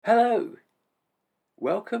Hello!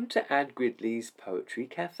 Welcome to Ad Gridley's Poetry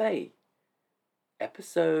Cafe,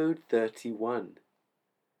 episode 31.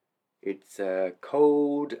 It's a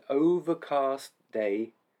cold, overcast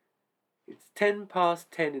day. It's 10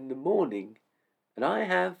 past 10 in the morning, and I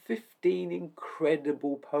have 15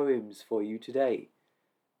 incredible poems for you today,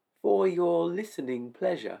 for your listening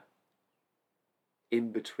pleasure.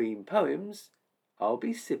 In between poems, I'll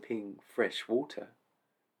be sipping fresh water.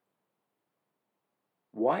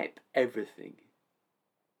 Wipe everything.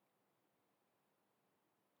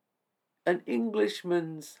 An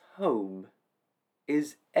Englishman's home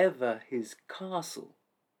is ever his castle,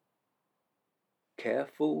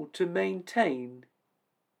 careful to maintain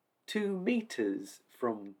 2 meters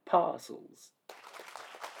from parcels.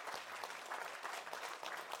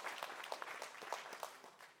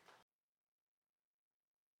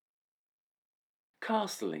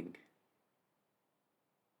 Castling.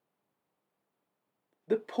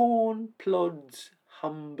 The pawn plods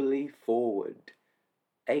humbly forward,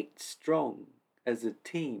 8 strong as a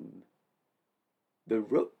team. The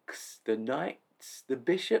rooks, the knights, the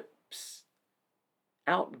bishops,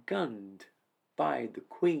 outgunned by the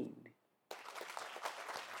queen.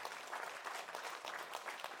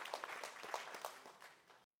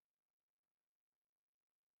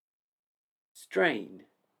 Strain.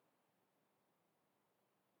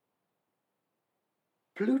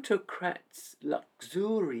 Plutocrats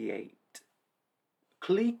luxuriate,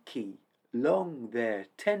 cliquey long their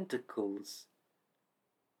tentacles.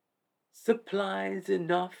 Supplies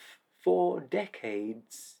enough for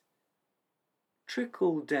decades,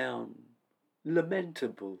 trickle down,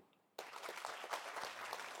 lamentable.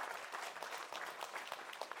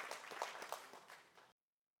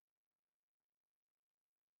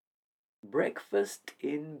 Breakfast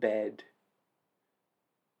in bed.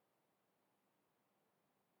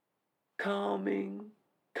 Calming,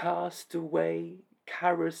 castaway,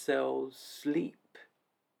 carousels sleep.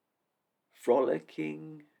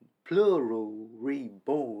 Frolicking, plural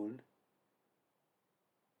reborn.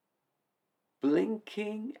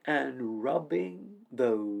 Blinking and rubbing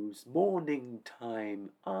those morning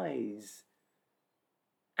time eyes.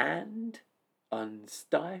 And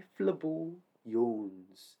unstiflable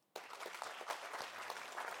yawns.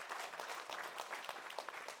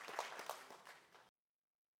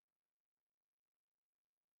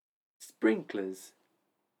 Sprinklers.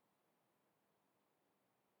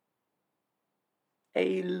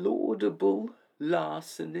 A laudable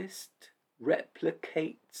larcenist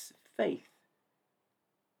replicates faith,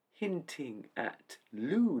 hinting at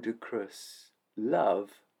ludicrous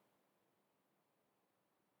love.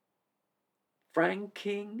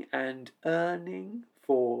 Franking and earning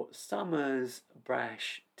for summer's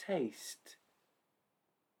brash taste.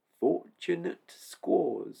 Fortunate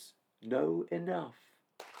squaws know enough.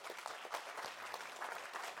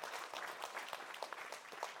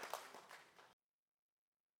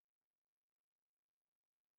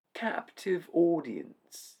 Captive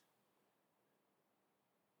audience.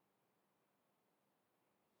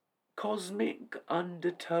 Cosmic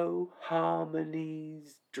undertow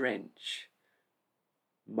harmonies drench.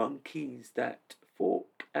 Monkeys that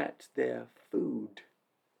fork at their food.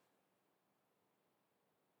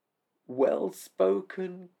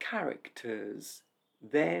 Well-spoken characters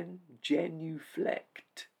then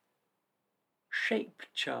genuflect. Shape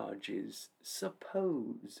charges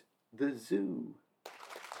suppose the zoo.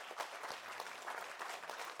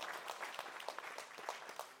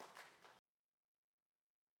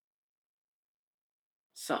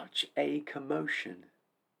 Such a commotion.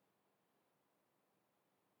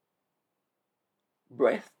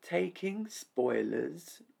 Breathtaking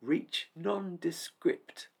spoilers reach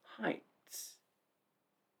nondescript heights.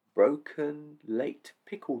 Broken late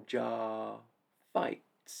pickle jar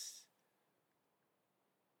fights.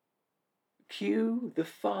 Cue the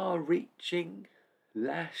far-reaching,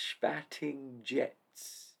 lash-batting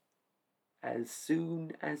jets. As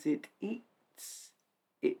soon as it eats,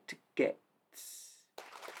 it gets.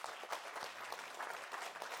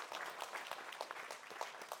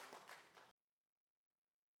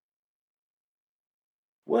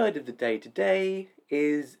 Word of the day today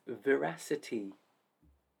is veracity.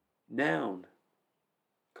 Noun.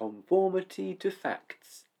 Conformity to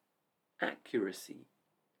facts. Accuracy.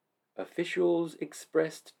 Officials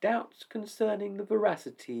expressed doubts concerning the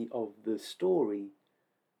veracity of the story.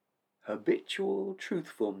 Habitual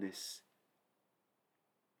truthfulness.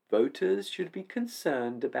 Voters should be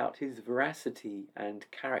concerned about his veracity and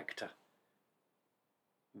character.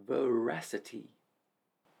 Veracity.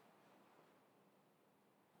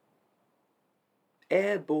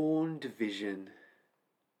 Airborne division.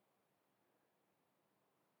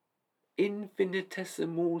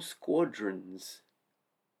 Infinitesimal squadrons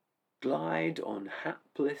glide on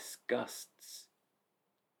hapless gusts,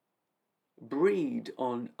 breed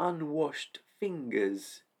on unwashed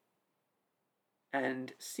fingers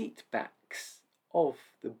and seatbacks of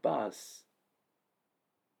the bus.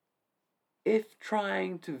 If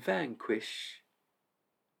trying to vanquish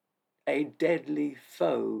a deadly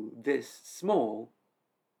foe this small,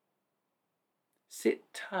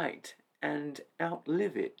 sit tight and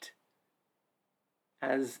outlive it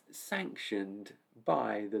as sanctioned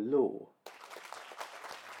by the law.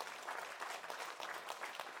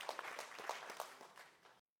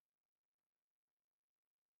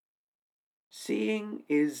 Seeing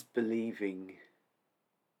is believing.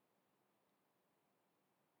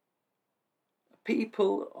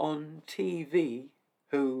 People on TV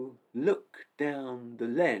who look down the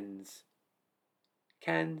lens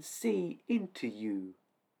can see into you,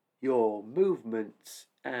 your movements,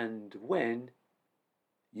 and when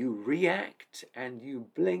you react and you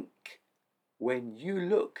blink when you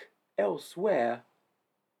look elsewhere.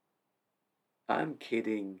 I'm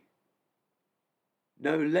kidding.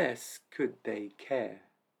 No less could they care.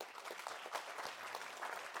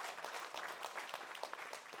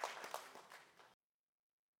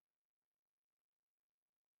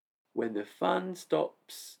 When the fun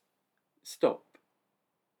stops, stop.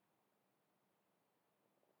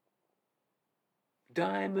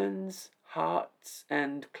 Diamonds, hearts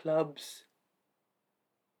and clubs,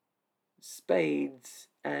 spades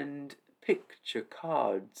and picture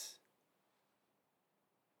cards.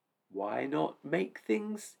 Why not make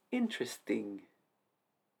things interesting?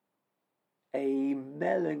 A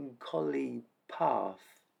melancholy path.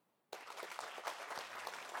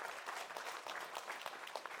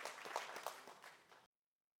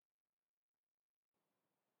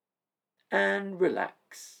 And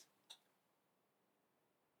relax.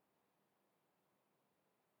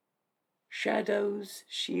 Shadows,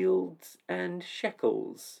 shields and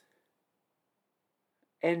shekels.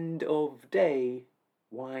 End of day,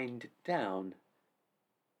 wind down.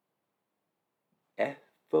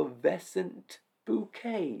 Effervescent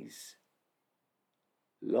bouquets.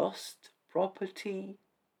 Lost property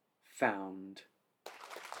found.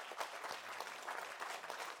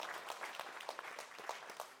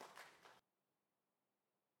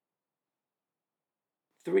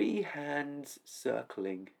 Three hands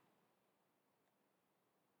circling.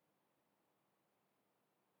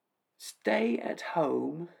 Stay at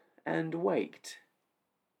home and wait.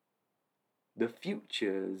 The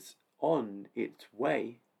future's on its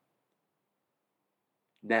way.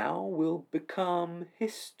 Now will become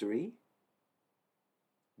history.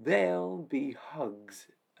 There'll be hugs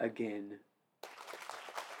again.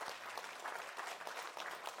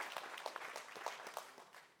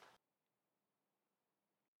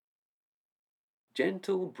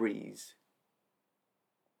 Gentle breeze.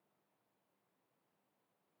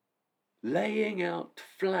 Laying out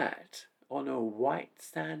flat on a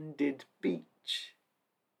white-sanded beach.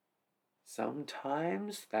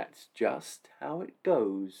 Sometimes that's just how it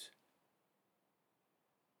goes.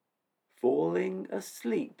 Falling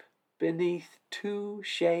asleep beneath two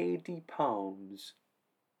shady palms.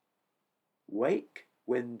 Wake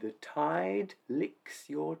when the tide licks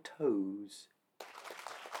your toes.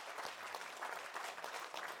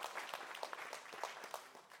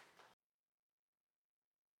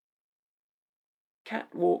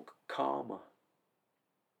 Catwalk karma.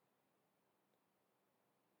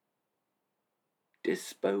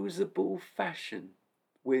 Disposable fashion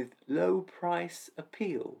with low price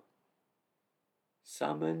appeal.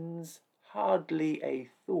 Summons hardly a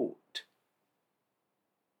thought.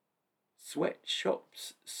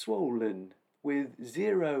 Sweatshops swollen with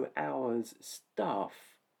 0 hours staff.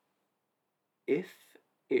 If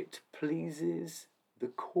it pleases the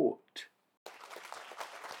court.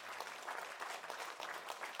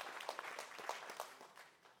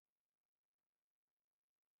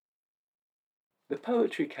 The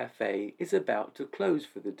Poetry Cafe is about to close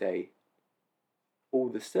for the day. All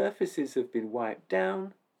the surfaces have been wiped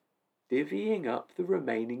down, divvying up the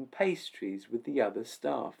remaining pastries with the other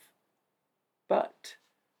staff. But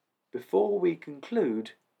before we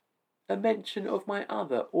conclude, a mention of my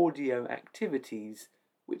other audio activities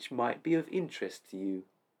which might be of interest to you.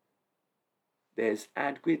 There's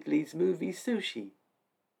Ad Gridley's movie Sushi.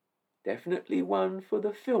 Definitely one for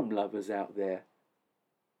the film lovers out there.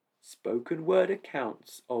 Spoken word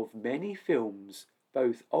accounts of many films,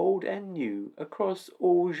 both old and new, across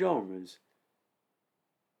all genres.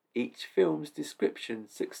 Each film's description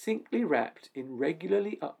succinctly wrapped in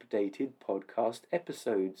regularly updated podcast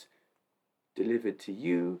episodes, delivered to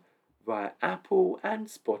you via Apple and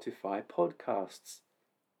Spotify podcasts.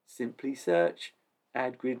 Simply search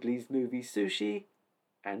Ad Gridley's Movie Sushi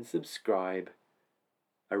and subscribe.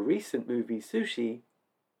 A recent movie sushi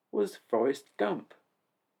was Forrest Gump.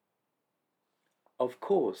 Of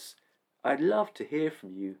course, I'd love to hear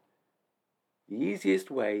from you. The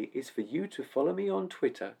easiest way is for you to follow me on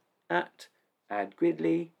Twitter at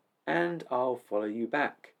 @AdGridley, and I'll follow you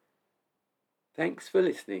back. Thanks for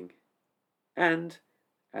listening, and,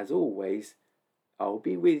 as always, I'll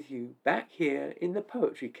be with you back here in the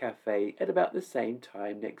Poetry Cafe at about the same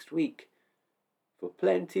time next week for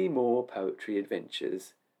plenty more poetry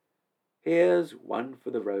adventures. Here's one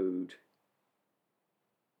for the road.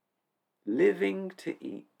 Living to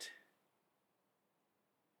eat.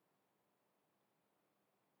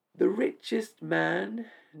 The richest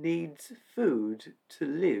man needs food to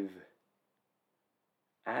live,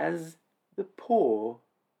 as the poor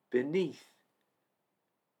beneath.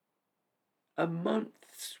 A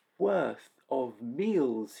month's worth of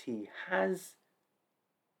meals he has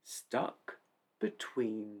stuck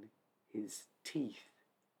between his teeth.